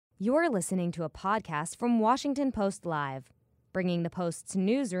You're listening to a podcast from Washington Post Live, bringing the Post's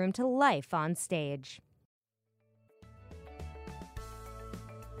newsroom to life on stage.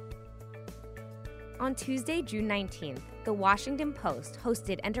 On Tuesday, June 19th, the Washington Post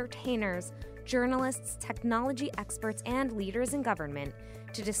hosted entertainers, journalists, technology experts, and leaders in government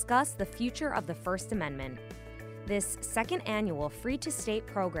to discuss the future of the First Amendment. This second annual Free to State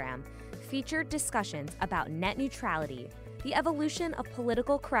program featured discussions about net neutrality, the evolution of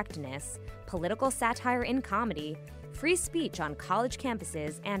political correctness, political satire in comedy, free speech on college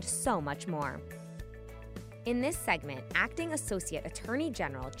campuses, and so much more. In this segment, Acting Associate Attorney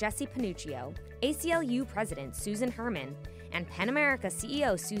General Jesse Panuccio, ACLU President Susan Herman, and PEN America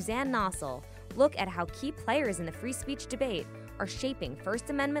CEO Suzanne Nossel look at how key players in the free speech debate are shaping First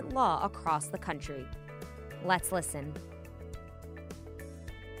Amendment law across the country. Let's listen.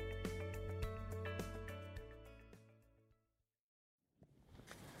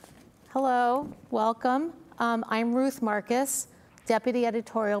 Hello, welcome. I'm Ruth Marcus, Deputy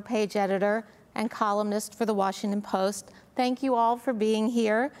Editorial Page Editor and columnist for the Washington Post. Thank you all for being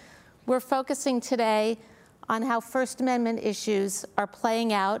here. We're focusing today on how First Amendment issues are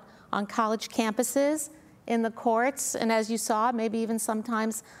playing out on college campuses, in the courts, and as you saw, maybe even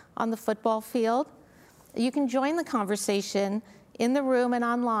sometimes on the football field. You can join the conversation in the room and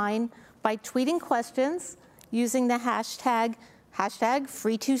online by tweeting questions using the hashtag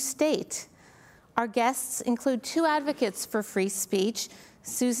 #Free2State. Our guests include two advocates for free speech,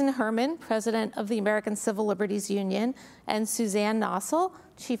 Susan Herman, President of the American Civil Liberties Union, and Suzanne Nossel,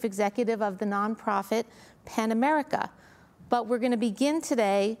 Chief Executive of the nonprofit PEN America. But we're going to begin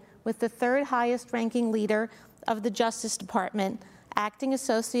today with the third highest ranking leader of the Justice Department, Acting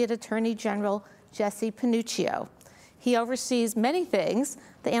Associate Attorney General Jesse Panuccio. He oversees many things: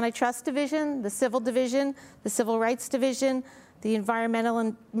 the Antitrust Division, the Civil Division, the Civil Rights Division, the Environmental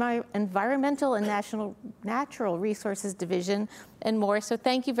and Natural Resources Division, and more. So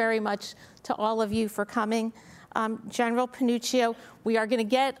thank you very much to all of you for coming. General Panuccio, we are going to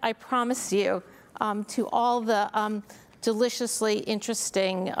get, I promise you, to all the deliciously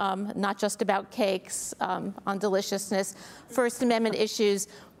interesting, not just about cakes, on deliciousness, First Amendment issues.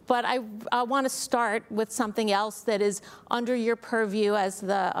 But I want to start with something else that is under your purview as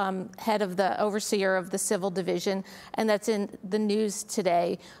the head of the overseer of the Civil Division, and that's in the news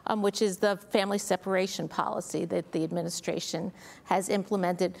today, which is the family separation policy that the administration has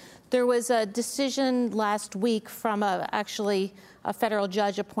implemented. There was a decision last week from actually a federal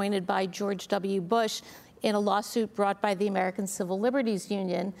judge appointed by George W. Bush in a lawsuit brought by the American Civil Liberties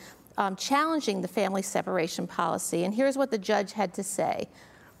Union challenging the family separation policy. And here's what the judge had to say.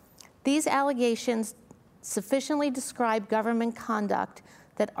 These allegations sufficiently describe government conduct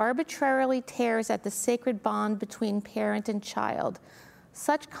that arbitrarily tears at the sacred bond between parent and child.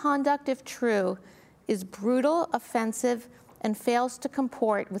 Such conduct, if true, is brutal, offensive, and fails to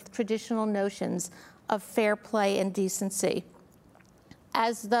comport with traditional notions of fair play and decency.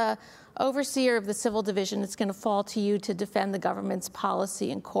 As the overseer of the Civil Division, it's going to fall to you to defend the government's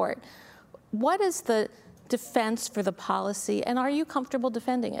policy in court. What is the defense for the policy, and are you comfortable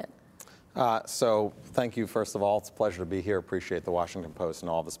defending it? So thank you, first of all. It's a pleasure to be here. Appreciate the Washington Post and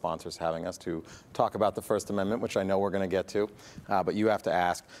all the sponsors having us to talk about the First Amendment, which I know we're going to get to. But you have to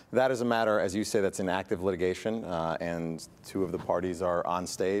ask. That is a matter, as you say, that's in active litigation, and two of the parties are on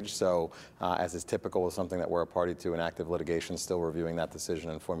stage. So as is typical with something that we're a party to in active litigation, still reviewing that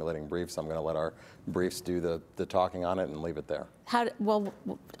decision and formulating briefs. I'm going to let our briefs do the talking on it and leave it there. Well,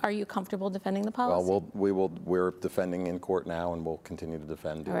 are you comfortable defending the policy? Well, we're defending in court now, and we'll continue to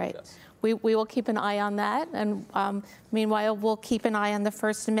defend. All right. Yes. We will keep an eye on that, and meanwhile, we'll keep an eye on the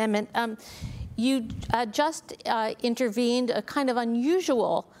First Amendment. You just intervened, a kind of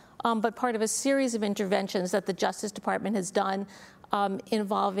unusual, but part of a series of interventions that the Justice Department has done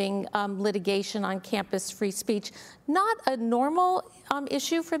involving litigation on campus free speech. Not a normal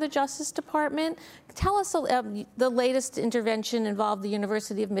issue for the Justice Department. Tell us, the latest intervention involved the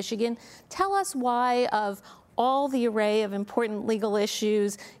University of Michigan. Tell us why, of all the array of important legal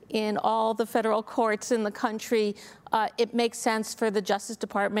issues in all the federal courts in the country, it makes sense for the Justice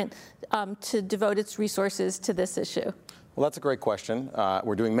Department to devote its resources to this issue. Well, that's a great question.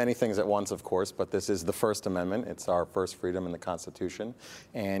 We're doing many things at once, of course, but this is the First Amendment. It's our first freedom in the Constitution.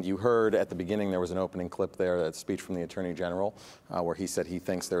 And you heard at the beginning there was an opening clip there, that speech from the Attorney General, where he said he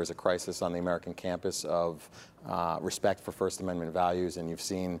thinks there is a crisis on the American campus of respect for First Amendment values. And you've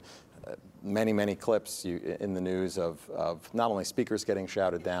seen many clips in the news of not only speakers getting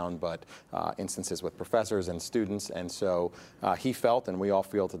shouted down, but instances with professors and students. And so he felt, and we all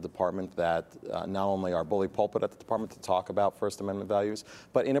feel at the department, that not only our bully pulpit at the department to talk about First Amendment values,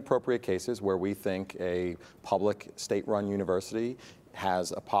 but inappropriate cases where we think a public state-run university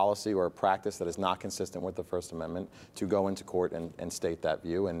has a policy or a practice that is not consistent with the First Amendment, to go into court and state that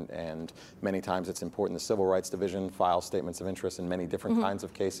view. And many times it's important. The Civil Rights Division files statements of interest in many different kinds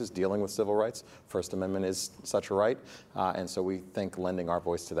of cases dealing with civil rights. First Amendment is such a right. And so we think lending our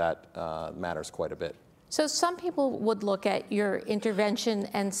voice to that matters quite a bit. So some people would look at your intervention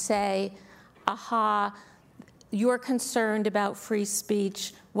and say, aha, you're concerned about free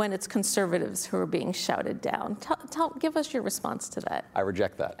speech when it's conservatives who are being shouted down. Give us your response to that. I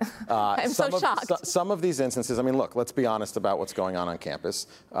reject that. I'm so shocked. Some of these instances, I mean, look, let's be honest about what's going on campus.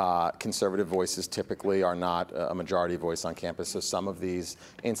 Conservative voices typically are not a majority voice on campus, so some of these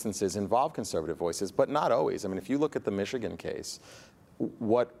instances involve conservative voices, but not always. I mean, if you look at the Michigan case,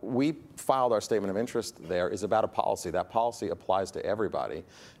 what we filed our statement of interest there is about a policy. That policy applies to everybody,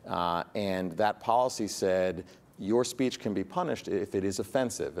 and that policy said your speech can be punished if it is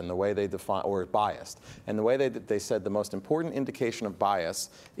offensive, in the way they define, or biased. And the way they said the most important indication of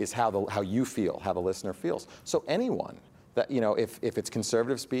bias is how you feel, how the listener feels. So anyone that, if it's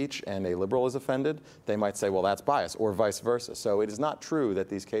conservative speech and a liberal is offended, they might say, well, that's bias, or vice versa. So it is not true that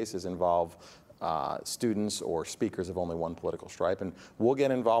these cases involve students or speakers of only one political stripe. And we'll get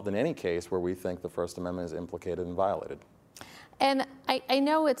involved in any case where we think the First Amendment is implicated and violated. And I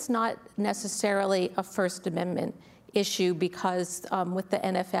know it's not necessarily a First Amendment issue because with the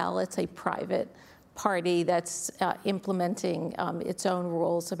NFL, it's a private party that's implementing its own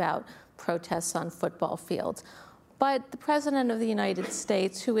rules about protests on football fields. But the President of the United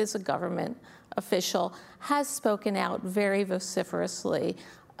States, who is a government official, has spoken out very vociferously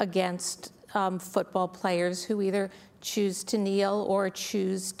against football players who either choose to kneel or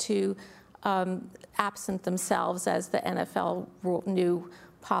choose to absent themselves, as the NFL new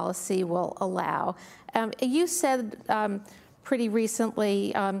policy will allow. You said pretty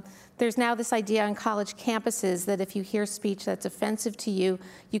recently, there's now this idea on college campuses that if you hear speech that's offensive to you,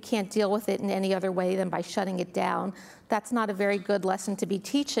 you can't deal with it in any other way than by shutting it down. That's not a very good lesson to be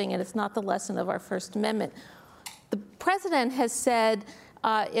teaching, and it's not the lesson of our First Amendment. The president has said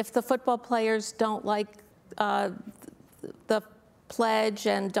if the football players don't like the pledge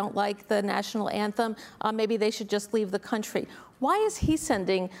and don't like the national anthem, maybe they should just leave the country. Why is he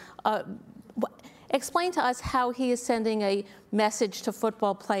sending, explain to us how he is sending a message to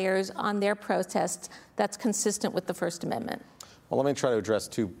football players on their protests that's consistent with the First Amendment? Well, let me try to address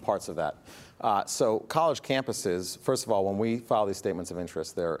two parts of that. So college campuses, first of all, when we file these statements of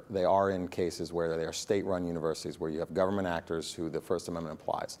interest, they are in cases where they are state-run universities where you have government actors who the First Amendment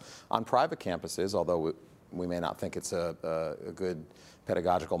applies. On private campuses, although we may not think it's a good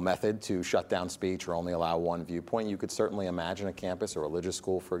pedagogical method to shut down speech or only allow one viewpoint, you could certainly imagine a campus, a religious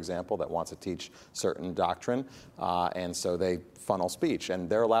school, for example, that wants to teach certain doctrine, and so they funnel speech, and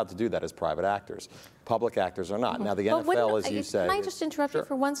they're allowed to do that as private actors. Public actors are not. Now, the NFL, as you say... Can I just interrupt you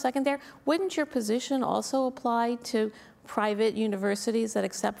for 1 second there? Wouldn't your position also apply to private universities that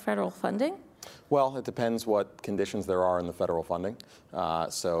accept federal funding? Well, it depends what conditions there are in the federal funding.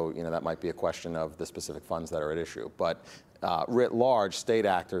 So, that might be a question of the specific funds that are at issue. But writ large, state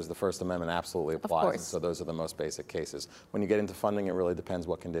actors, the First Amendment absolutely applies. And so those are the most basic cases. When you get into funding, it really depends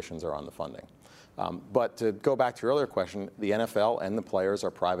what conditions are on the funding. But to go back to your earlier question, the NFL and the players are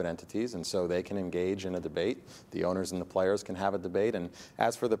private entities, and so they can engage in a debate. The owners and the players can have a debate. And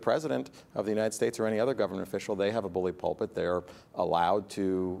as for the President of the United States or any other government official, they have a bully pulpit. They're allowed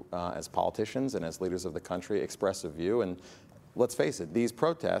to, as politicians and as leaders of the country, express a view. And let's face it, these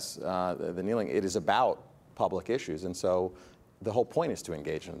protests, the kneeling, it is about public issues. And so the whole point is to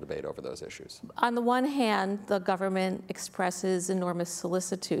engage in a debate over those issues. On the one hand, the government expresses enormous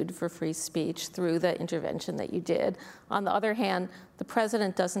solicitude for free speech through the intervention that you did. On the other hand, the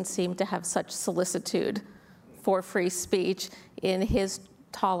president doesn't seem to have such solicitude for free speech in his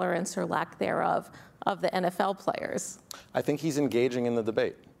tolerance or lack thereof of the NFL players. I think he's engaging in the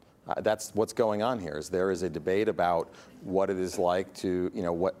debate. That's what's going on here. Is there is a debate about what it is like to,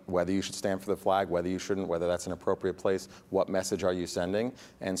 whether you should stand for the flag, whether you shouldn't, whether that's an appropriate place, what message are you sending?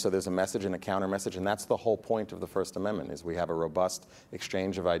 And so there's a message and a counter message, and that's the whole point of the First Amendment, is we have a robust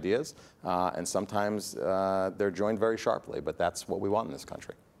exchange of ideas, and sometimes they're joined very sharply, but that's what we want in this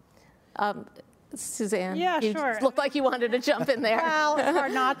country. Suzanne, Yeah, you sure. looked like you wanted to jump in there. Well, it's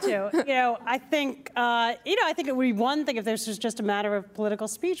hard not to. I think, I think it would be one thing if this was just a matter of political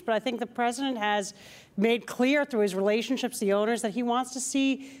speech, but I think the president has made clear through his relationships, the owners, that he wants to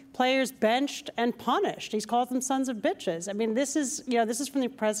see players benched and punished. He's called them sons of bitches. I mean, this is from the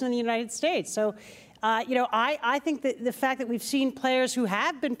president of the United States. So, I think that the fact that we've seen players who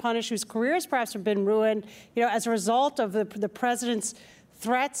have been punished, whose careers perhaps have been ruined, as a result of the president's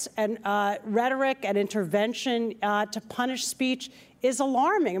threats and rhetoric and intervention to punish speech is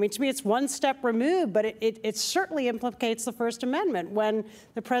alarming. I mean, to me, it's one step removed, but it certainly implicates the First Amendment when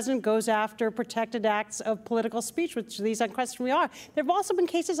the president goes after protected acts of political speech, which these unquestionably are. There have also been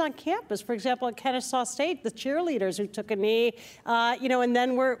cases on campus, for example, at Kennesaw State, the cheerleaders who took a knee, and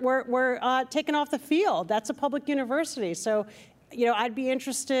then were taken off the field. That's a public university. So, I'd be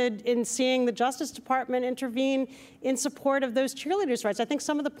interested in seeing the Justice Department intervene in support of those cheerleaders' rights. I think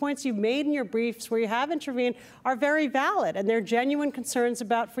some of the points you've made in your briefs where you have intervened are very valid, and they're genuine concerns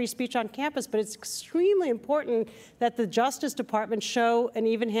about free speech on campus, but it's extremely important that the Justice Department show an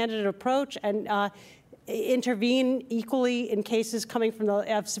even-handed approach and intervene equally in cases coming from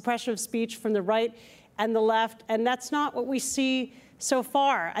the suppression of speech from the right and the left, and that's not what we see so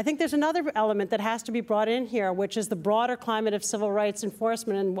far. I think there's another element that has to be brought in here, which is the broader climate of civil rights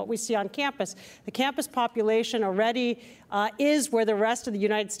enforcement and what we see on campus. The campus population already is where the rest of the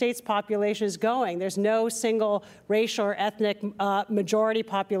United States population is going. There's no single racial or ethnic majority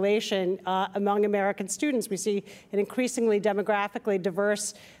population among American students. We see an increasingly demographically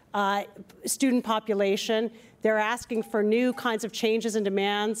diverse student population. They're asking for new kinds of changes and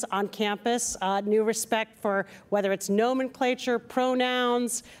demands on campus, new respect for whether it's nomenclature,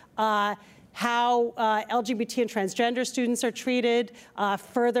 pronouns, how LGBT and transgender students are treated,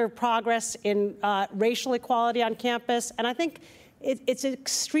 further progress in racial equality on campus. And I think it's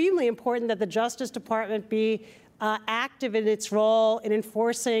extremely important that the Justice Department be active in its role in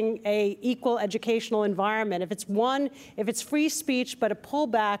enforcing a equal educational environment. If it's free speech but a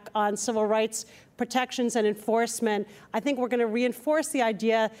pullback on civil rights protections and enforcement, I think we're going to reinforce the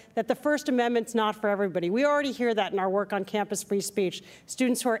idea that the First Amendment's not for everybody. We already hear that in our work on campus free speech.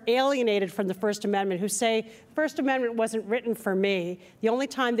 Students who are alienated from the First Amendment, who say, First Amendment wasn't written for me. The only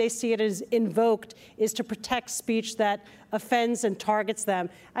time they see it as invoked is to protect speech that offends and targets them.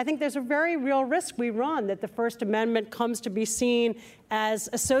 I think there's a very real risk we run that the First Amendment comes to be seen as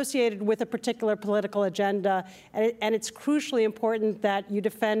associated with a particular political agenda, and it's crucially important that you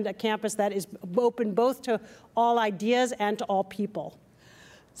defend a campus that is open both to all ideas and to all people.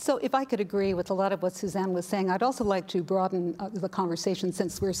 So if I could agree with a lot of what Suzanne was saying, I'd also like to broaden the conversation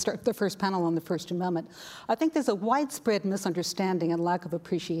since we're the first panel on the First Amendment. I think there's a widespread misunderstanding and lack of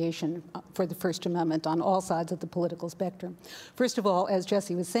appreciation for the First Amendment on all sides of the political spectrum. First of all, as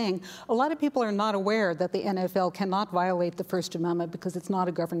Jesse was saying, a lot of people are not aware that the NFL cannot violate the First Amendment because it's not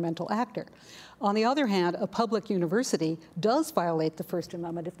a governmental actor. On the other hand, a public university does violate the First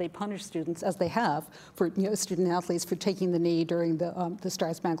Amendment if they punish students, as they have for student athletes for taking the knee during the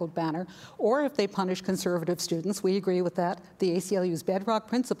Star-Spangled Banner, or if they punish conservative students. We agree with that. The ACLU's bedrock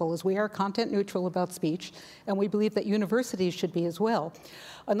principle is we are content neutral about speech, and we believe that universities should be as well.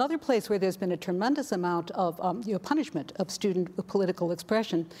 Another place where there's been a tremendous amount of punishment of student political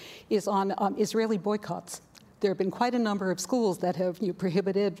expression is on Israeli boycotts. There have been quite a number of schools that have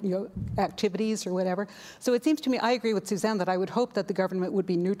prohibited activities or whatever. So it seems to me, I agree with Suzanne, that I would hope that the government would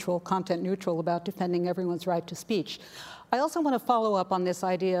be neutral, content neutral about defending everyone's right to speech. I also want to follow up on this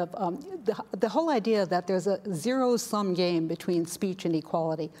idea of the whole idea that there's a zero-sum game between speech and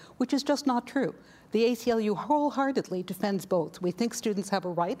equality, which is just not true. The ACLU wholeheartedly defends both. We think students have a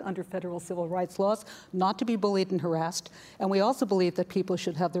right under federal civil rights laws not to be bullied and harassed, and we also believe that people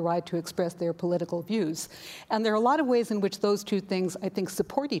should have the right to express their political views. And there are a lot of ways in which those two things, I think,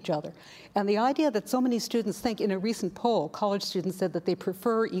 support each other. And the idea that so many students think, in a recent poll, college students said that they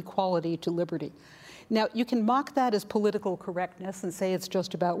prefer equality to liberty. Now, you can mock that as political correctness and say it's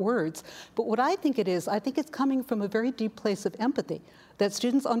just about words, but what I think it is, I think it's coming from a very deep place of empathy, that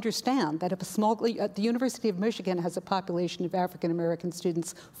students understand that if the University of Michigan has a population of African-American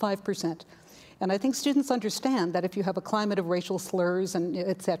students, 5%. And I think students understand that if you have a climate of racial slurs and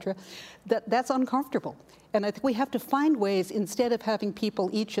et cetera, that's uncomfortable. And I think we have to find ways, instead of having people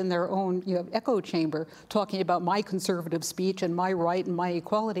each in their own echo chamber talking about my conservative speech and my right and my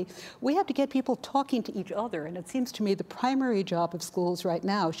equality, we have to get people talking to each other. And it seems to me the primary job of schools right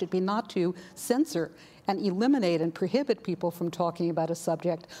now should be not to censor and eliminate and prohibit people from talking about a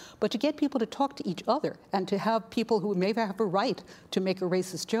subject, but to get people to talk to each other and to have people who may have a right to make a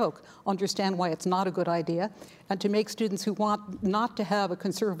racist joke understand why it's not a good idea, and to make students who want not to have a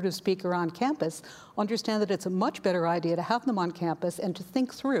conservative speaker on campus understand that it's a much better idea to have them on campus and to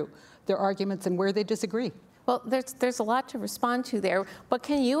think through their arguments and where they disagree. Well, there's a lot to respond to there, but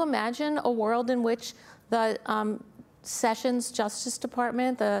can you imagine a world in which the Sessions Justice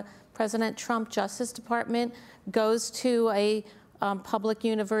Department, the President Trump Justice Department, goes to a public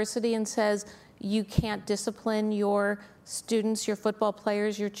university and says, you can't discipline your students, your football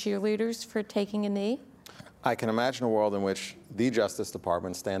players, your cheerleaders for taking a knee? I can imagine a world in which the Justice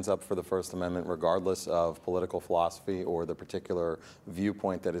Department stands up for the First Amendment regardless of political philosophy or the particular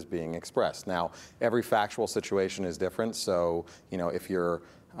viewpoint that is being expressed. Now, every factual situation is different, so if you're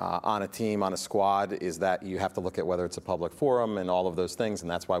on a team, on a squad, is that you have to look at whether it's a public forum and all of those things,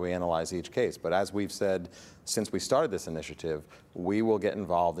 and that's why we analyze each case. But as we've said since we started this initiative, we will get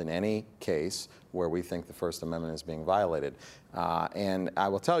involved in any case where we think the First Amendment is being violated. And I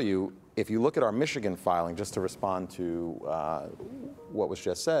will tell you, if you look at our Michigan filing, just to respond to what was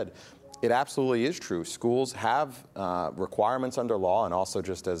just said, it absolutely is true. Schools have requirements under law, and also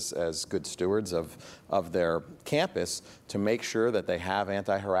just as good stewards of their campus, to make sure that they have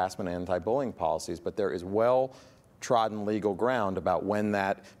anti-harassment and anti-bullying policies. But there is well-trodden legal ground about when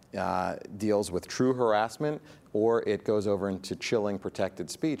that deals with true harassment or it goes over into chilling protected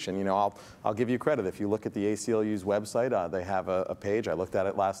speech. And I'll give you credit. If you look at the ACLU's website, they have a page. I looked at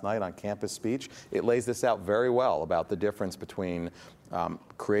it last night on campus speech. It lays this out very well about the difference between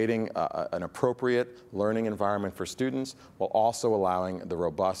creating an appropriate learning environment for students while also allowing the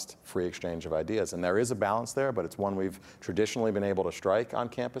robust free exchange of ideas. And there is a balance there, but it's one we've traditionally been able to strike on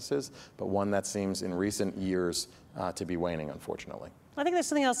campuses, but one that seems in recent years to be waning, unfortunately. I think there's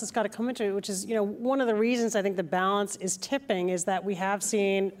something else that's got to come into it, which is, one of the reasons I think the balance is tipping is that we have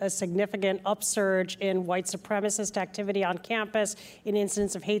seen a significant upsurge in white supremacist activity on campus, in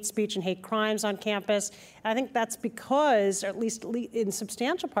incidents of hate speech and hate crimes on campus. And I think that's because, or at least in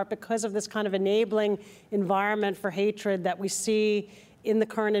substantial part, because of this kind of enabling environment for hatred that we see in the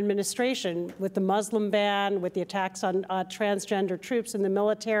current administration, with the Muslim ban, with the attacks on transgender troops in the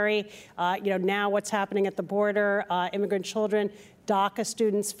military, now what's happening at the border, immigrant children, DACA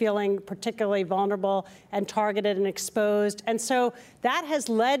students feeling particularly vulnerable and targeted and exposed. And so that has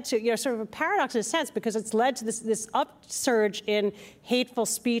led to, sort of a paradox in a sense, because it's led to this upsurge in hateful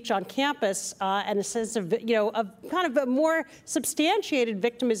speech on campus and a sense of, of kind of a more substantiated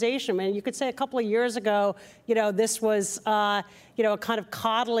victimization. I mean, you could say a couple of years ago, this was, a kind of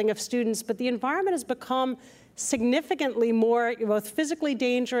coddling of students, but the environment has become significantly more both physically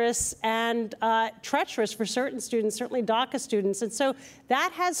dangerous and treacherous for certain students, certainly DACA students. And so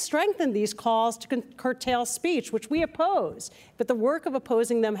that has strengthened these calls to curtail speech, which we oppose. But the work of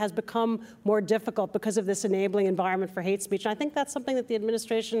opposing them has become more difficult because of this enabling environment for hate speech. And I think that's something that the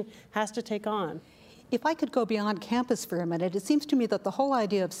administration has to take on. If I could go beyond campus for a minute, it seems to me that the whole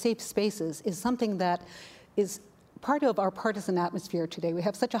idea of safe spaces is something that is part of our partisan atmosphere today. We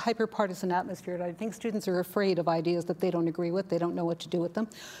have such a hyper-partisan atmosphere that I think students are afraid of ideas that they don't agree with. They don't know what to do with them.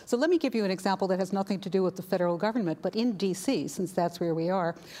 So let me give you an example that has nothing to do with the federal government, but in DC, since that's where we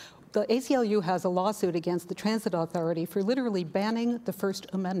are, the ACLU has a lawsuit against the Transit Authority for literally banning the First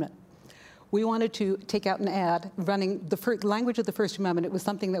Amendment. We wanted to take out an ad running the language of the First Amendment. It was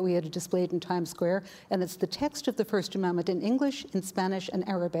something that we had displayed in Times Square, and it's the text of the First Amendment in English, in Spanish, and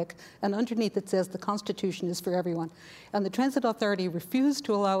Arabic, and underneath it says the Constitution is for everyone. And the Transit Authority refused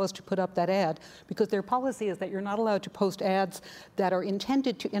to allow us to put up that ad because their policy is that you're not allowed to post ads that are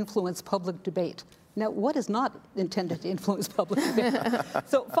intended to influence public debate. Now, what is not intended to influence public debate?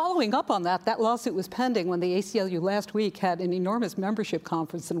 So following up on that, that lawsuit was pending when the ACLU last week had an enormous membership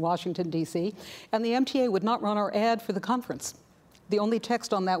conference in Washington, D.C., and the MTA would not run our ad for the conference. The only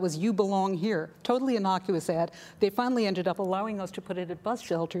text on that was, "You belong here." Totally innocuous ad. They finally ended up allowing us to put it at bus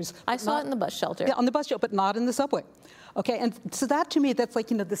shelters. I saw it in the bus shelter. Yeah, on the bus shelter, but not in the subway. Okay, and so that to me, that's like,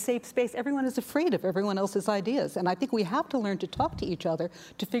 the safe space. Everyone is afraid of everyone else's ideas. And I think we have to learn to talk to each other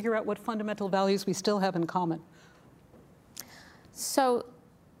to figure out what fundamental values we still have in common. So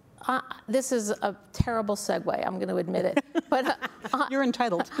this is a terrible segue, I'm going to admit it. But You're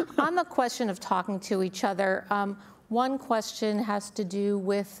entitled. On the question of talking to each other, one question has to do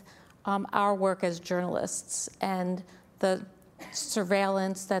with our work as journalists and the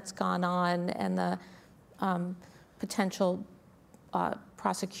surveillance that's gone on and the potential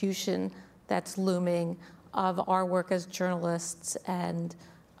prosecution that's looming of our work as journalists and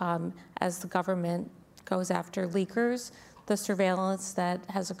as the government goes after leakers, the surveillance that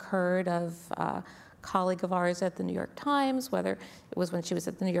has occurred of a colleague of ours at the New York Times, whether it was when she was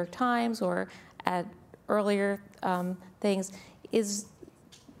at the New York Times or at earlier things, is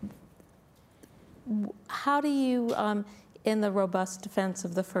how do you, in the robust defense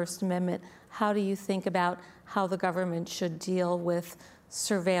of the First Amendment, how do you think about how the government should deal with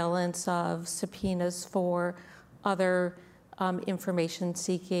surveillance of subpoenas for other information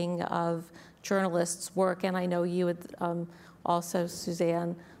seeking of journalists' work? And I know you had also,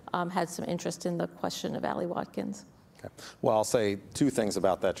 Suzanne, had some interest in the question of Ali Watkins. Okay. Well, I'll say two things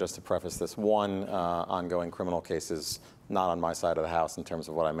about that just to preface this. One, ongoing criminal cases not on my side of the house in terms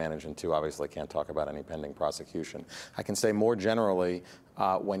of what I manage, and two, obviously can't talk about any pending prosecution. I can say more generally,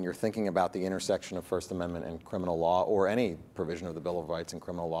 when you're thinking about the intersection of First Amendment and criminal law, or any provision of the Bill of Rights and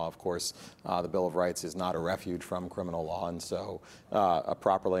criminal law, of course, the Bill of Rights is not a refuge from criminal law, and so a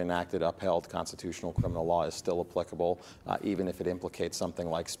properly enacted, upheld constitutional criminal law is still applicable, even if it implicates something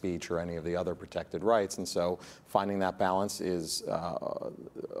like speech or any of the other protected rights. And so finding that balance is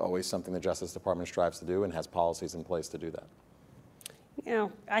always something the Justice Department strives to do and has policies in place to do that. You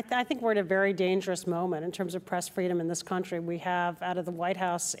know, I think we're at a very dangerous moment in terms of press freedom in this country. We have, out of the White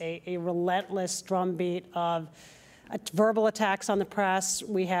House, a relentless drumbeat of verbal attacks on the press.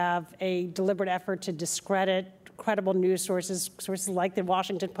 We have a deliberate effort to discredit credible news sources like the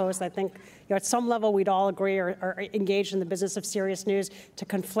Washington Post. I think, at some level we'd all agree are engaged in the business of serious news, to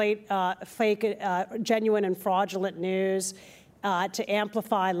conflate fake, genuine and fraudulent news, to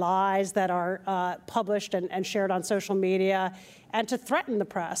amplify lies that are published and shared on social media, and to threaten the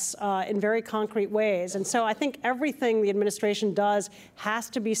press in very concrete ways. And so I think everything the administration does has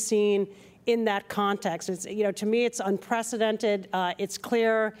to be seen in that context. It's, to me, it's unprecedented. It's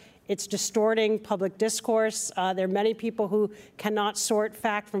clear. It's distorting public discourse. There are many people who cannot sort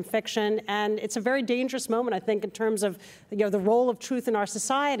fact from fiction, and it's a very dangerous moment, I think, in terms of the role of truth in our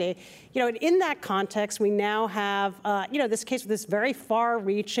society. In that context, we now have this case with this very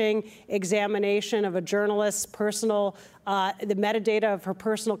far-reaching examination of a journalist's personal, the metadata of her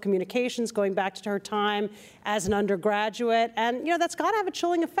personal communications going back to her time as an undergraduate, and that's got to have a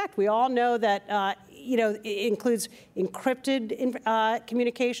chilling effect. We all know that. It includes encrypted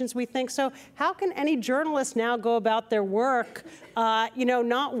communications, we think. So how can any journalist now go about their work,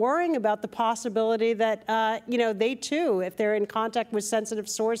 not worrying about the possibility that, they too, if they're in contact with sensitive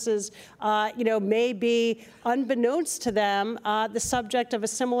sources, may be, unbeknownst to them, the subject of a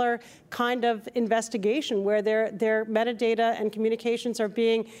similar kind of investigation where their metadata and communications are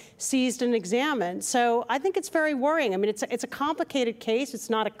being seized and examined. So I think it's very worrying. I mean, it's a complicated case. It's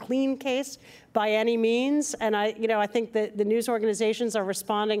not a clean case by any means, and I think that the news organizations are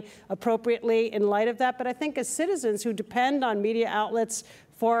responding appropriately in light of that. But I think as citizens who depend on media outlets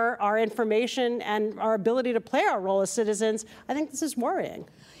for our information and our ability to play our role as citizens, I think this is worrying.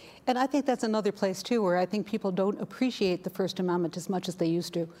 And I think that's another place, too, where I think people don't appreciate the First Amendment as much as they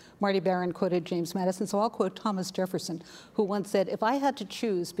used to. Marty Baron quoted James Madison, so I'll quote Thomas Jefferson, who once said, if I had to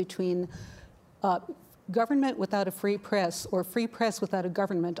choose between government without a free press or free press without a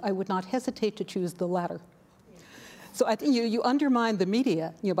government, I would not hesitate to choose the latter. So I think you undermine the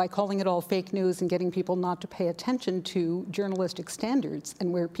media by calling it all fake news and getting people not to pay attention to journalistic standards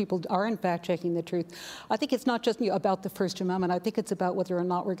and where people are in fact checking the truth. I think it's not just about the First Amendment. I think it's about whether or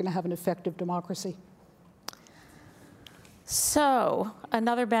not we're going to have an effective democracy. So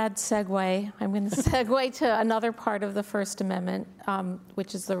another bad segue. I'm going to segue to another part of the First Amendment,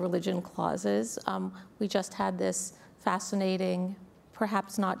 which is the religion clauses. We just had this fascinating,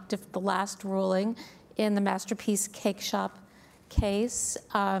 perhaps not the last ruling in the Masterpiece Cake Shop case.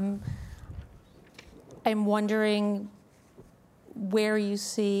 I'm wondering where you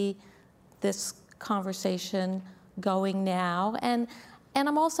see this conversation going now. And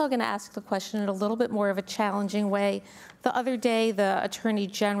I'm also going to ask the question in a little bit more of a challenging way. The other day, the Attorney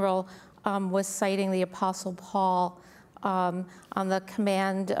General was citing the Apostle Paul on the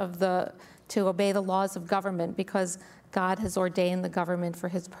command to obey the laws of government because God has ordained the government for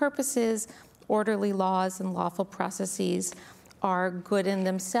his purposes. Orderly laws and lawful processes are good in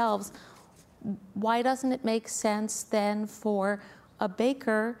themselves. Why doesn't it make sense then for a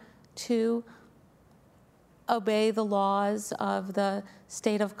baker to obey the laws of the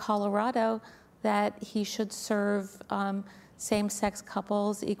state of Colorado that he should serve same-sex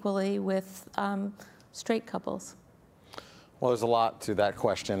couples equally with straight couples? Well, there's a lot to that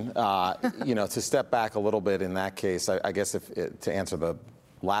question. To step back a little bit in that case, I guess to answer the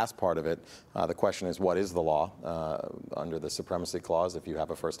last part of it, the question is, what is the law? Under the Supremacy Clause, if you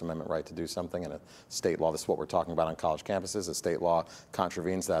have a First Amendment right to do something in a state law, this is what we're talking about on college campuses, a state law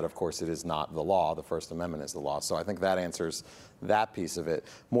contravenes that, of course, it is not the law. The First Amendment is the law. So I think that answers that piece of it.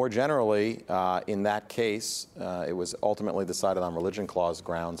 More generally, in that case, it was ultimately decided on Religion Clause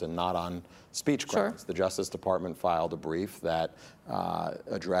grounds and not on speech grounds. Sure. The Justice Department filed a brief that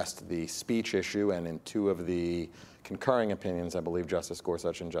addressed the speech issue, and in two of the concurring opinions, I believe Justice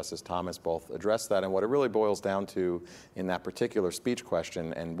Gorsuch and Justice Thomas both addressed that. And what it really boils down to in that particular speech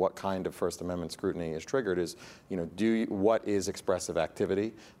question and what kind of First Amendment scrutiny is triggered is, what is expressive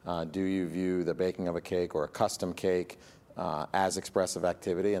activity? Do you view the baking of a cake or a custom cake as expressive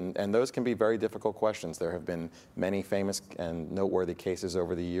activity? And those can be very difficult questions. There have been many famous and noteworthy cases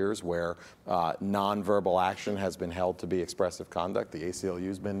over the years where nonverbal action has been held to be expressive conduct. The ACLU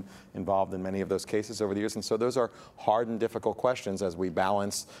has been involved in many of those cases over the years. And so those are hard and difficult questions as we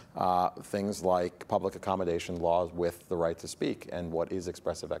balance things like public accommodation laws with the right to speak and what is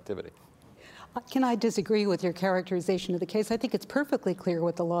expressive activity. Can I disagree with your characterization of the case? I think it's perfectly clear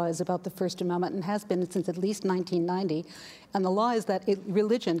what the law is about the First Amendment and has been since at least 1990. And the law is that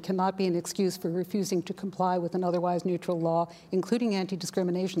religion cannot be an excuse for refusing to comply with an otherwise neutral law, including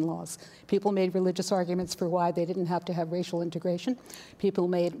anti-discrimination laws. People made religious arguments for why they didn't have to have racial integration. People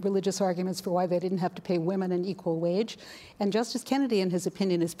made religious arguments for why they didn't have to pay women an equal wage. And Justice Kennedy, in his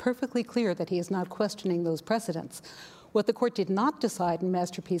opinion, is perfectly clear that he is not questioning those precedents. What the court did not decide in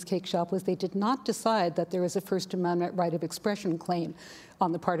Masterpiece Cake Shop was they did not decide that there is a First Amendment right of expression claim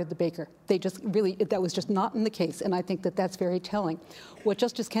on the part of the baker. They just really, that was just not in the case, and I think that that's very telling. What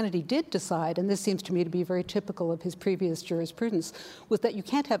Justice Kennedy did decide, and this seems to me to be very typical of his previous jurisprudence, was that you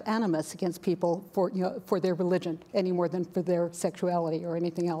can't have animus against people for their religion any more than for their sexuality or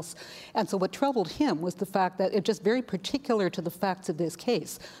anything else. And so what troubled him was the fact that it's just very particular to the facts of this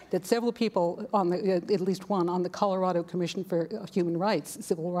case, that several people, at least one, on the Colorado Commission for Human Rights,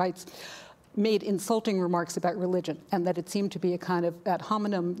 Civil Rights, made insulting remarks about religion, and that it seemed to be a kind of ad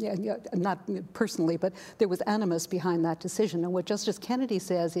hominem, not personally, but there was animus behind that decision. And what Justice Kennedy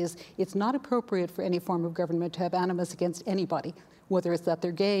says is it's not appropriate for any form of government to have animus against anybody, whether it's that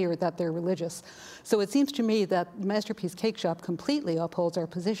they're gay or that they're religious. So it seems to me that Masterpiece Cake Shop completely upholds our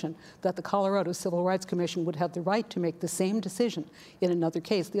position that the Colorado Civil Rights Commission would have the right to make the same decision in another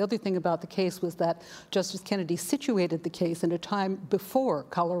case. The other thing about the case was that Justice Kennedy situated the case in a time before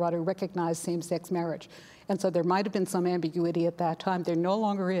Colorado recognized same-sex marriage. And so there might have been some ambiguity at that time. There no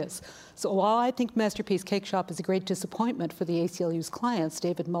longer is. So while I think Masterpiece Cake Shop is a great disappointment for the ACLU's clients,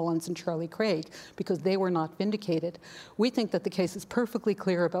 David Mullins and Charlie Craig, because they were not vindicated, we think that the case is perfectly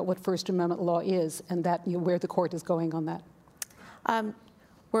clear about what First Amendment law is and that where the court is going on that.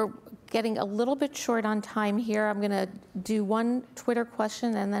 We're getting a little bit short on time here. I'm going to do one Twitter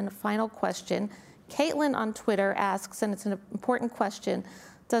question and then a final question. Caitlin on Twitter asks, and it's an important question,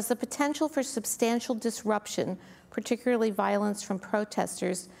 does the potential for substantial disruption, particularly violence from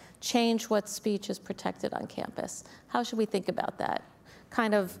protesters, change what speech is protected on campus? How should we think about that?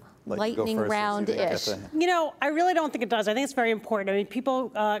 Kind of lightning round-ish. I really don't think it does. I think it's very important. I mean, people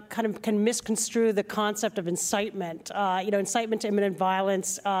kind of can misconstrue the concept of incitement. Incitement to imminent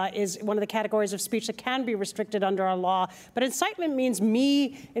violence is one of the categories of speech that can be restricted under our law. But incitement means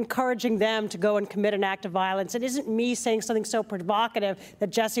me encouraging them to go and commit an act of violence. It isn't me saying something so provocative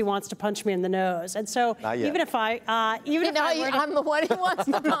that Jesse wants to punch me in the nose. And so even if I I'm the one who wants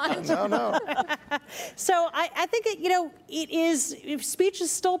to punch. No. So I think speech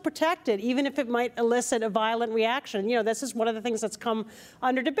is still protected, even if it might elicit a violent reaction. This is one of the things that's come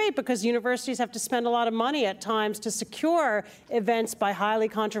under debate because universities have to spend a lot of money at times to secure events by highly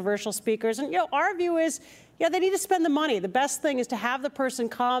controversial speakers. And, our view is, they need to spend the money. The best thing is to have the person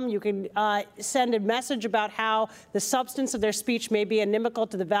come. You can send a message about how the substance of their speech may be inimical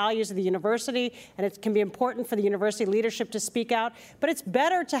to the values of the university, and it can be important for the university leadership to speak out. But it's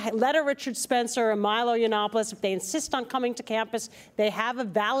better to let a Richard Spencer or Milo Yiannopoulos, if they insist on coming to campus, they have a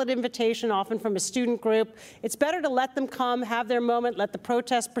valid invitation, often from a student group. It's better to let them come, have their moment, let the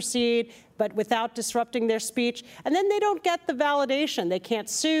protest proceed, but without disrupting their speech. And then they don't get the validation. They can't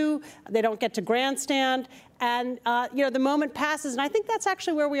sue. They don't get to grandstand. And, the moment passes. And I think that's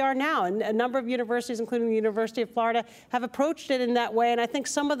actually where we are now. And a number of universities, including the University of Florida, have approached it in that way. And I think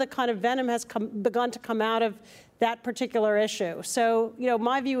some of the kind of venom has begun to come out of that particular issue. So,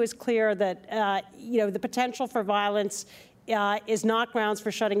 my view is clear that, the potential for violence is not grounds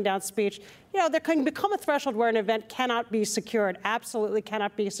for shutting down speech. There can become a threshold where an event cannot be secured, absolutely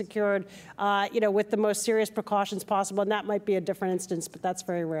cannot be secured, with the most serious precautions possible. And that might be a different instance, but that's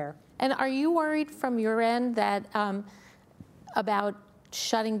very rare. And are you worried from your end that about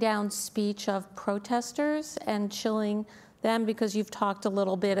shutting down speech of protesters and chilling them, because you've talked a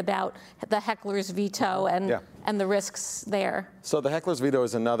little bit about the heckler's veto and the risks there. So the heckler's veto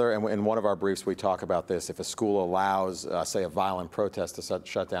is another, and in one of our briefs we talk about this. If a school allows, say, a violent protest to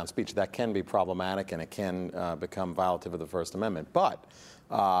shut down speech, that can be problematic and it can become violative of the First Amendment. But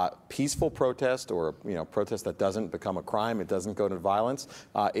peaceful protest, or protest that doesn't become a crime, it doesn't go to violence,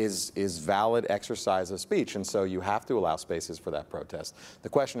 is valid exercise of speech, and so you have to allow spaces for that protest. The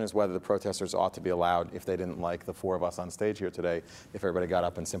question is whether the protesters ought to be allowed, if they didn't like the four of us on stage here today, if everybody got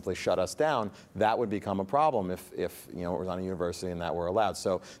up and simply shut us down, that would become a problem if it was on a university and that were allowed.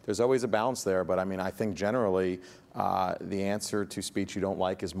 So there's always a balance there, but I mean, I think generally the answer to speech you don't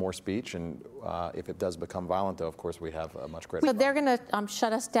like is more speech, and if it does become violent, though, of course, we have a much greater problem. They're going to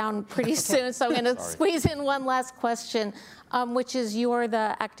shut us down pretty soon, so I'm going to squeeze in one last question, which is, you're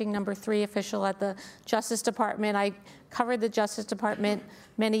the acting number 3 official at the Justice Department. I covered the Justice Department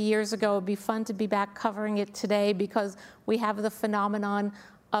many years ago. It would be fun to be back covering it today, because we have the phenomenon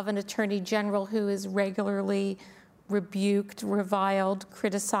of an attorney general who is regularly rebuked, reviled,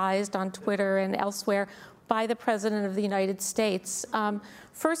 criticized on Twitter and elsewhere by the President of the United States.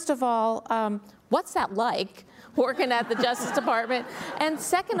 First of all, what's that like, working at the Justice Department? And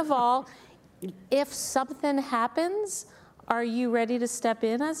second of all, if something happens, are you ready to step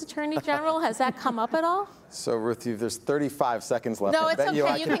in as Attorney General? Has that come up at all? So, Ruth, there's 35 seconds left. No, it's okay. You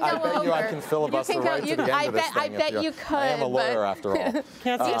can go over. I bet you I can filibuster right to the end of this thing. I bet you could. I am a lawyer, after all.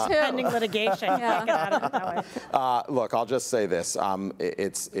 Can't see pending litigation. Can't get out of it that way. Look, I'll just say this.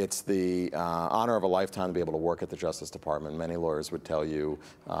 It's the honor of a lifetime to be able to work at the Justice Department. Many lawyers would tell you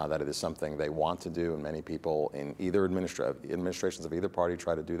that it is something they want to do, and many people in either administrations of either party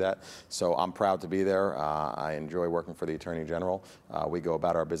try to do that. So I'm proud to be there. I enjoy working for the Attorney General. We go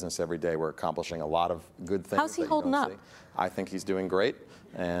about our business every day. We're accomplishing a lot of good things. How's he holding up? I think he's doing great,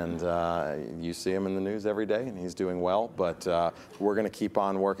 and you see him in the news every day, and he's doing well. But we're going to keep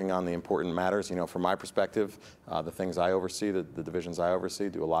on working on the important matters. From my perspective, the things I oversee, the divisions I oversee,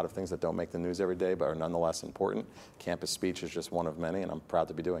 do a lot of things that don't make the news every day, but are nonetheless important. Campus speech is just one of many, and I'm proud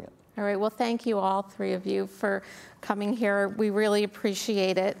to be doing it. All right. Well, thank you, all 3 of you, for coming here. We really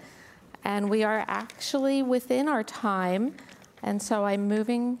appreciate it. And we are actually within our time, and so I'm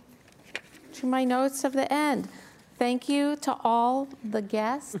moving to my notes of the end. Thank you to all the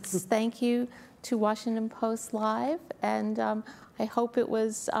guests. Thank you to Washington Post Live, and I hope it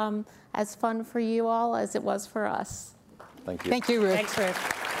was as fun for you all as it was for us. Thank you. Thank you, Ruth. Thanks, Ruth.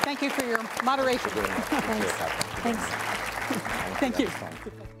 Thank you for your moderation. Thanks. Thank you.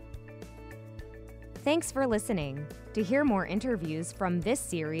 Thanks for listening. To hear more interviews from this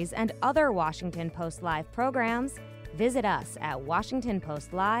series and other Washington Post Live programs, visit us at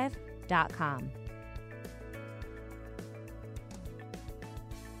WashingtonPostLive.com.